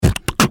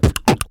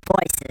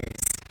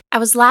I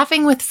was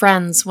laughing with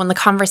friends when the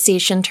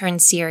conversation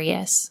turned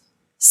serious.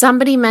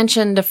 Somebody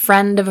mentioned a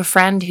friend of a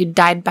friend who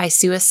died by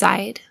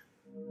suicide.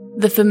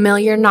 The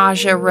familiar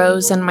nausea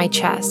rose in my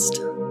chest.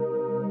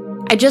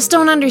 I just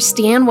don't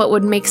understand what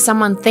would make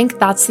someone think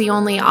that's the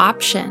only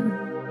option.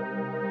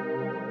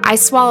 I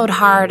swallowed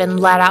hard and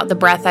let out the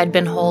breath I'd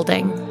been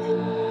holding.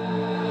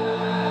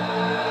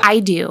 I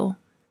do.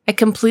 I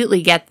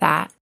completely get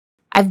that.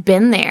 I've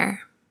been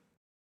there.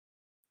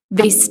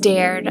 They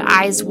stared,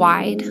 eyes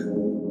wide.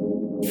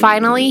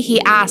 Finally,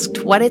 he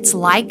asked what it's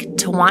like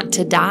to want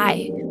to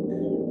die.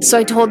 So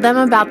I told them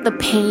about the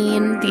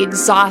pain, the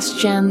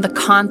exhaustion, the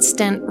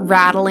constant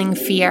rattling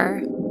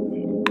fear.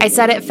 I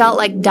said it felt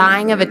like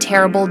dying of a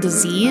terrible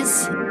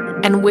disease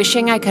and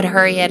wishing I could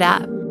hurry it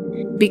up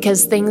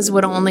because things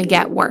would only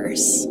get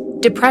worse.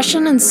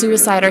 Depression and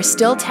suicide are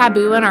still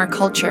taboo in our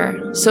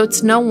culture, so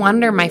it's no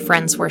wonder my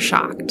friends were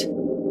shocked.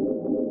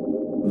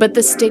 But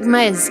the stigma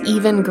is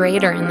even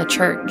greater in the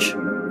church.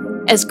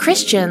 As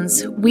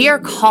Christians, we are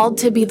called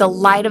to be the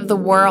light of the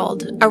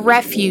world, a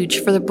refuge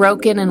for the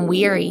broken and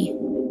weary.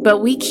 But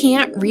we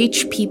can't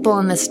reach people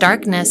in this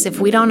darkness if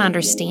we don't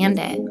understand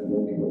it.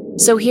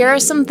 So here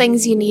are some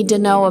things you need to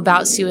know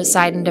about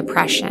suicide and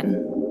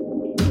depression.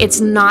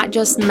 It's not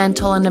just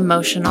mental and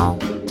emotional.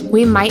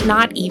 We might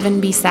not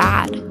even be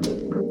sad.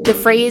 The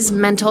phrase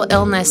mental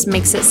illness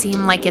makes it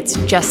seem like it's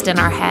just in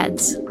our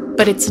heads,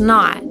 but it's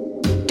not.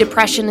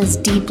 Depression is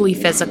deeply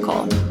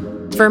physical.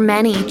 For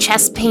many,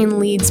 chest pain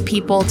leads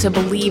people to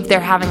believe they're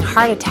having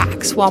heart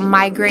attacks, while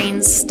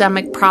migraines,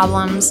 stomach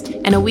problems,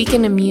 and a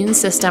weakened immune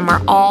system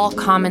are all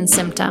common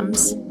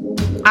symptoms.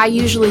 I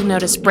usually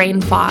notice brain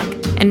fog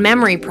and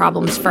memory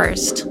problems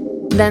first,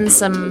 then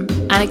some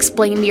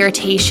unexplained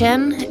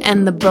irritation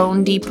and the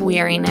bone-deep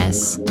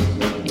weariness.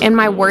 In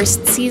my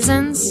worst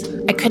seasons,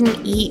 I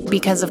couldn't eat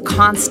because of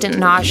constant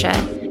nausea,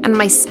 and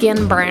my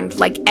skin burned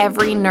like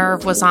every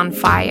nerve was on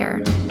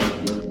fire.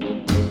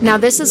 Now,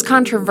 this is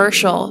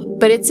controversial,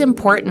 but it's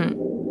important.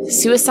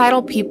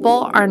 Suicidal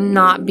people are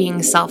not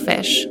being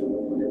selfish.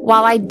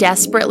 While I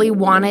desperately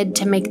wanted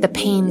to make the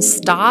pain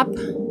stop,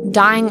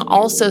 dying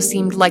also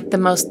seemed like the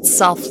most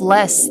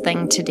selfless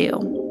thing to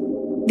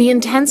do. The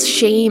intense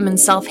shame and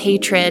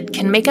self-hatred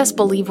can make us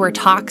believe we're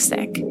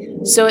toxic,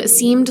 so it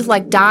seemed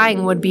like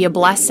dying would be a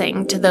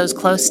blessing to those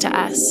close to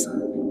us.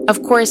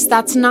 Of course,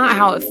 that's not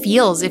how it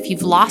feels if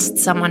you've lost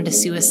someone to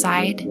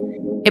suicide.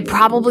 It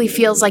probably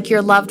feels like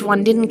your loved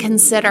one didn't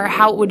consider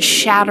how it would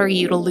shatter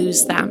you to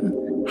lose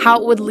them, how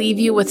it would leave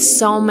you with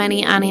so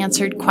many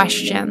unanswered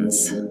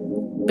questions.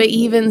 But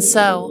even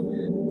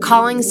so,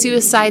 calling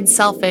suicide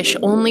selfish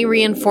only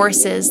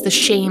reinforces the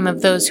shame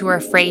of those who are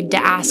afraid to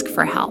ask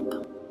for help.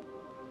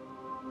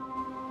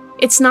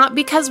 It's not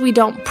because we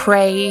don't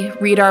pray,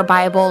 read our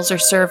Bibles, or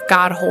serve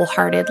God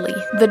wholeheartedly.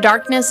 The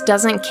darkness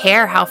doesn't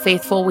care how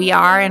faithful we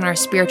are in our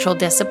spiritual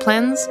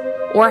disciplines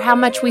or how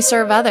much we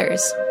serve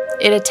others.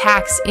 It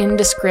attacks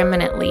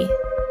indiscriminately.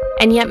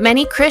 And yet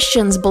many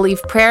Christians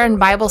believe prayer and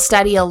Bible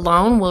study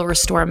alone will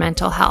restore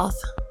mental health.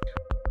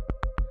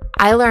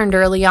 I learned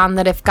early on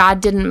that if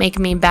God didn't make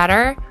me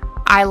better,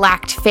 I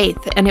lacked faith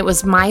and it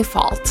was my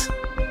fault.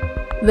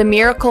 The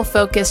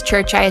miracle-focused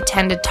church I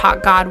attended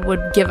taught God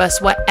would give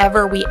us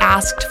whatever we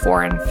asked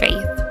for in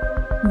faith.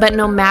 But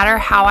no matter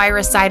how I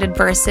recited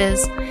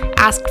verses,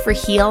 asked for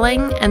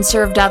healing, and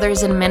served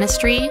others in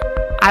ministry,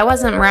 I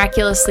wasn't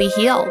miraculously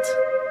healed.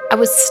 I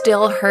was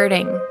still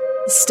hurting,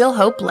 still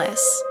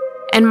hopeless,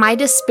 and my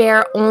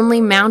despair only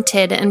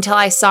mounted until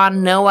I saw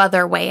no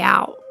other way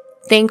out.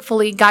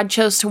 Thankfully, God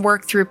chose to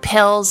work through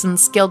pills and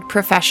skilled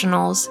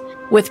professionals,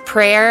 with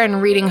prayer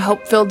and reading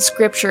hope-filled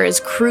scripture as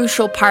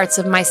crucial parts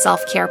of my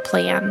self-care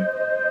plan.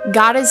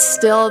 God is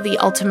still the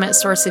ultimate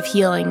source of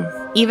healing,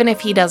 even if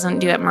He doesn't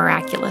do it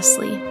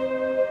miraculously.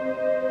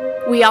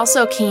 We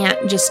also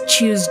can't just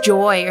choose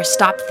joy or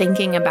stop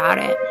thinking about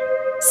it.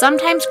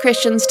 Sometimes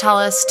Christians tell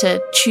us to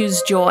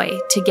choose joy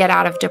to get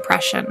out of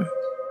depression.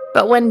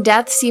 But when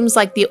death seems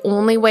like the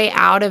only way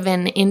out of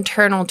an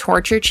internal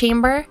torture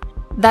chamber,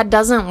 that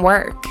doesn't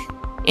work.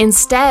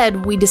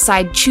 Instead, we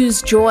decide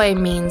choose joy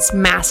means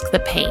mask the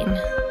pain.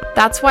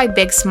 That's why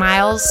big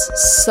smiles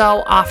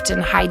so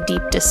often hide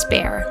deep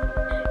despair.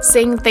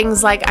 Saying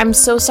things like, "I'm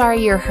so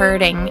sorry you're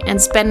hurting,"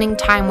 and spending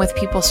time with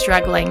people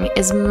struggling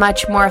is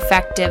much more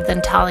effective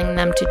than telling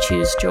them to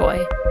choose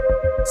joy.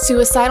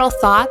 Suicidal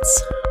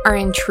thoughts are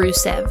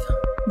intrusive.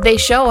 They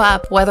show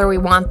up whether we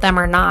want them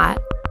or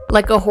not,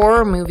 like a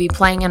horror movie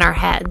playing in our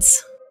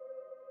heads.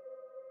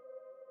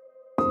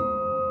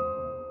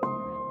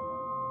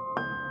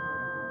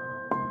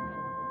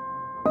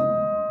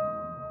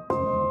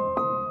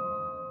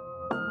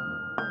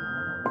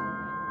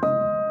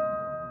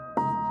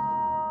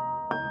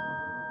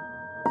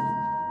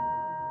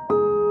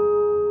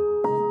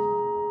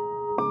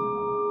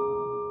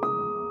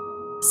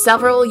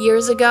 Several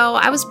years ago,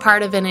 I was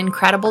part of an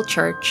incredible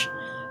church,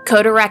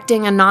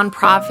 co-directing a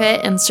nonprofit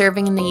and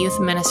serving in the youth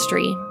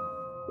ministry.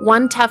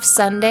 One tough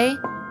Sunday,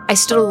 I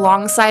stood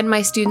alongside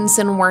my students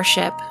in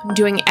worship,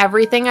 doing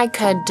everything I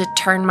could to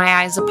turn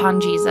my eyes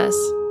upon Jesus.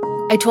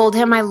 I told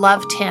him I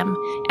loved him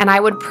and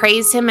I would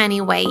praise him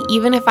anyway,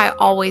 even if I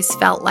always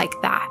felt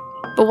like that.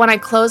 But when I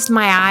closed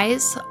my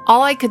eyes,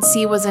 all I could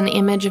see was an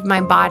image of my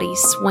body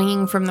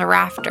swinging from the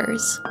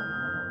rafters.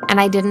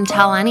 And I didn't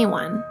tell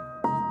anyone.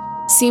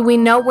 See, we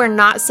know we're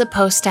not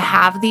supposed to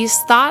have these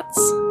thoughts,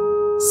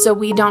 so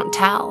we don't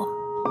tell.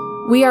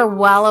 We are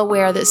well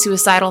aware that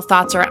suicidal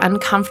thoughts are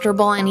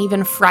uncomfortable and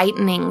even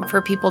frightening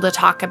for people to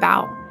talk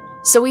about.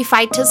 So we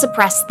fight to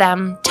suppress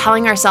them,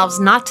 telling ourselves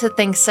not to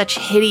think such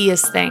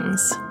hideous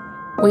things.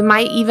 We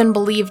might even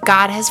believe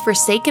God has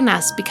forsaken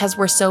us because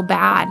we're so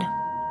bad.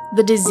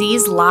 The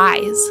disease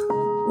lies.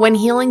 When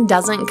healing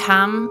doesn't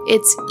come,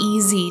 it's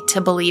easy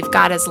to believe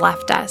God has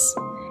left us.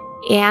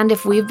 And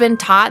if we've been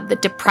taught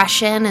that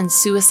depression and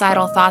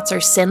suicidal thoughts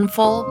are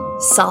sinful,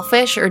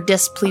 selfish, or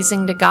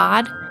displeasing to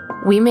God,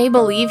 we may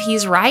believe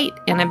He's right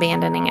in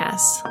abandoning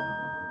us.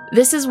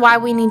 This is why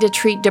we need to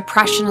treat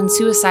depression and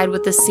suicide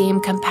with the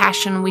same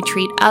compassion we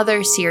treat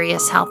other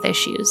serious health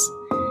issues.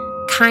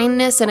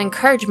 Kindness and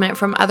encouragement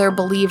from other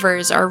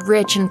believers are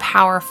rich and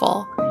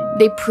powerful.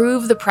 They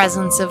prove the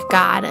presence of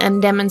God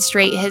and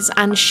demonstrate His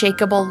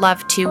unshakable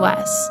love to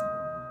us.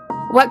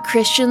 What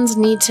Christians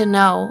need to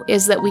know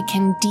is that we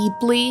can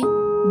deeply,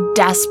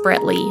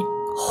 desperately,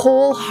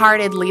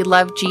 wholeheartedly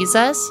love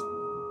Jesus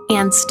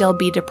and still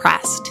be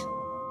depressed.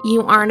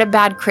 You aren't a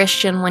bad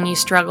Christian when you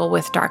struggle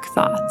with dark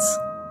thoughts.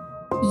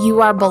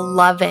 You are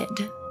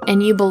beloved,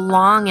 and you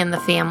belong in the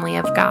family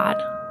of God.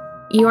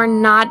 You are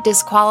not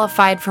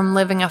disqualified from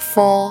living a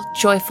full,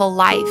 joyful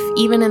life,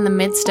 even in the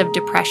midst of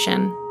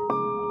depression.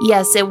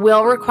 Yes, it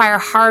will require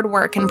hard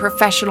work and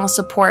professional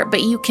support,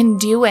 but you can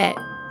do it.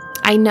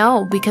 I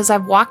know because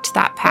I've walked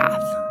that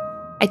path.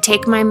 I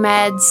take my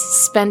meds,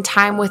 spend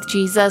time with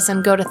Jesus,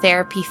 and go to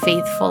therapy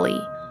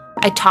faithfully.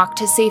 I talk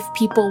to safe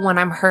people when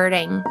I'm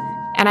hurting,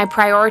 and I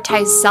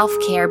prioritize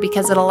self-care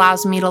because it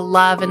allows me to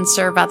love and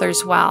serve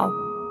others well.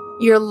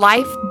 Your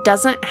life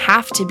doesn't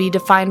have to be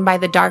defined by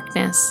the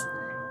darkness.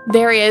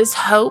 There is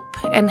hope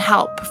and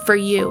help for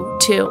you,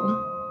 too.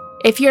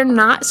 If you're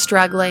not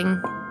struggling,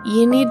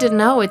 you need to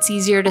know it's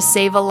easier to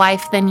save a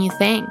life than you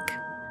think.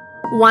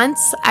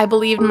 Once, I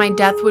believed my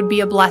death would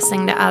be a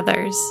blessing to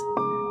others.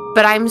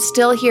 But I'm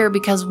still here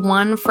because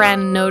one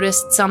friend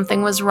noticed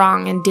something was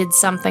wrong and did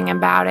something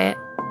about it.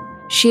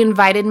 She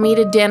invited me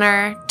to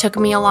dinner, took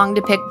me along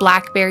to pick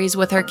blackberries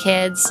with her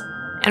kids,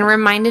 and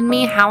reminded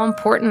me how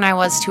important I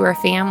was to her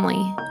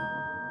family.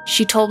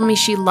 She told me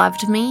she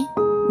loved me,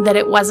 that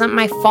it wasn't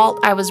my fault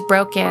I was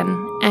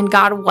broken, and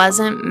God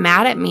wasn't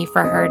mad at me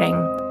for hurting.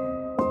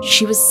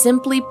 She was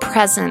simply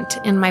present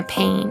in my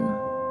pain.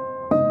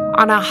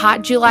 On a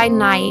hot July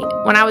night,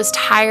 when I was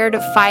tired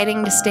of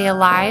fighting to stay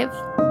alive,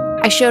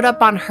 I showed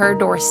up on her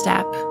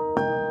doorstep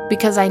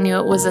because I knew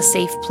it was a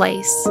safe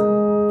place,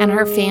 and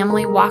her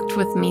family walked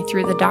with me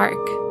through the dark.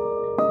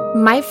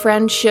 My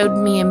friend showed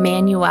me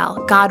Emmanuel,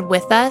 God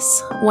with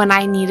us, when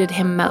I needed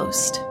Him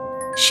most.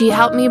 She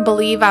helped me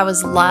believe I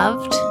was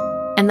loved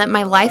and that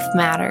my life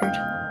mattered.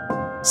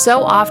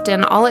 So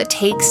often, all it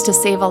takes to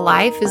save a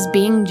life is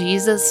being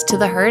Jesus to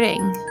the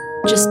hurting,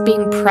 just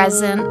being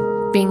present,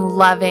 being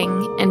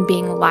loving, and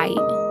being light.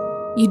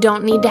 You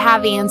don't need to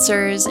have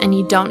answers, and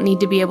you don't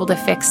need to be able to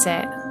fix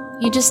it.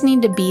 You just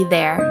need to be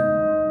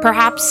there,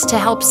 perhaps to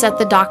help set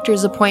the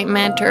doctor's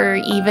appointment or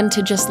even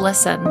to just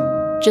listen.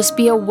 Just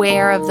be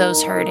aware of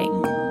those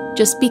hurting.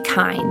 Just be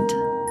kind.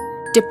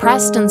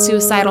 Depressed and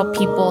suicidal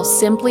people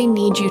simply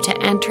need you to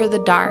enter the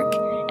dark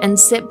and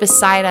sit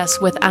beside us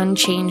with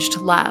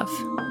unchanged love.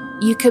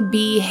 You could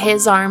be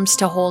His arms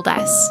to hold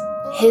us,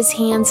 His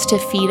hands to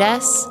feed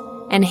us,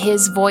 and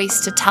His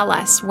voice to tell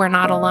us we're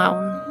not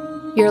alone.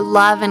 Your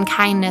love and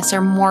kindness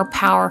are more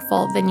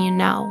powerful than you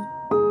know.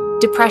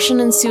 Depression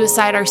and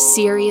suicide are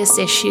serious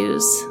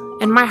issues,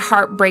 and my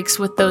heart breaks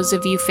with those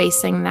of you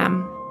facing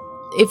them.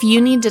 If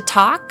you need to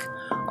talk,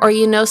 or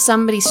you know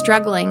somebody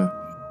struggling,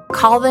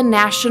 call the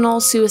National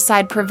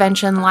Suicide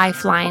Prevention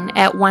Lifeline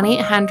at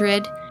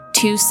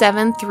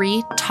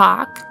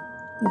 1-800-273-TALK.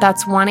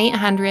 That's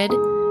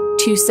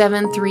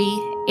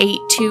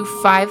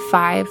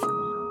 1-800-273-8255.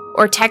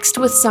 Or text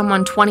with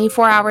someone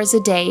 24 hours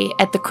a day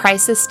at the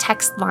crisis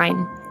text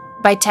line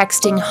by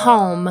texting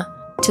HOME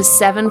to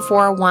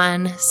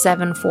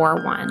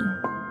 741-741.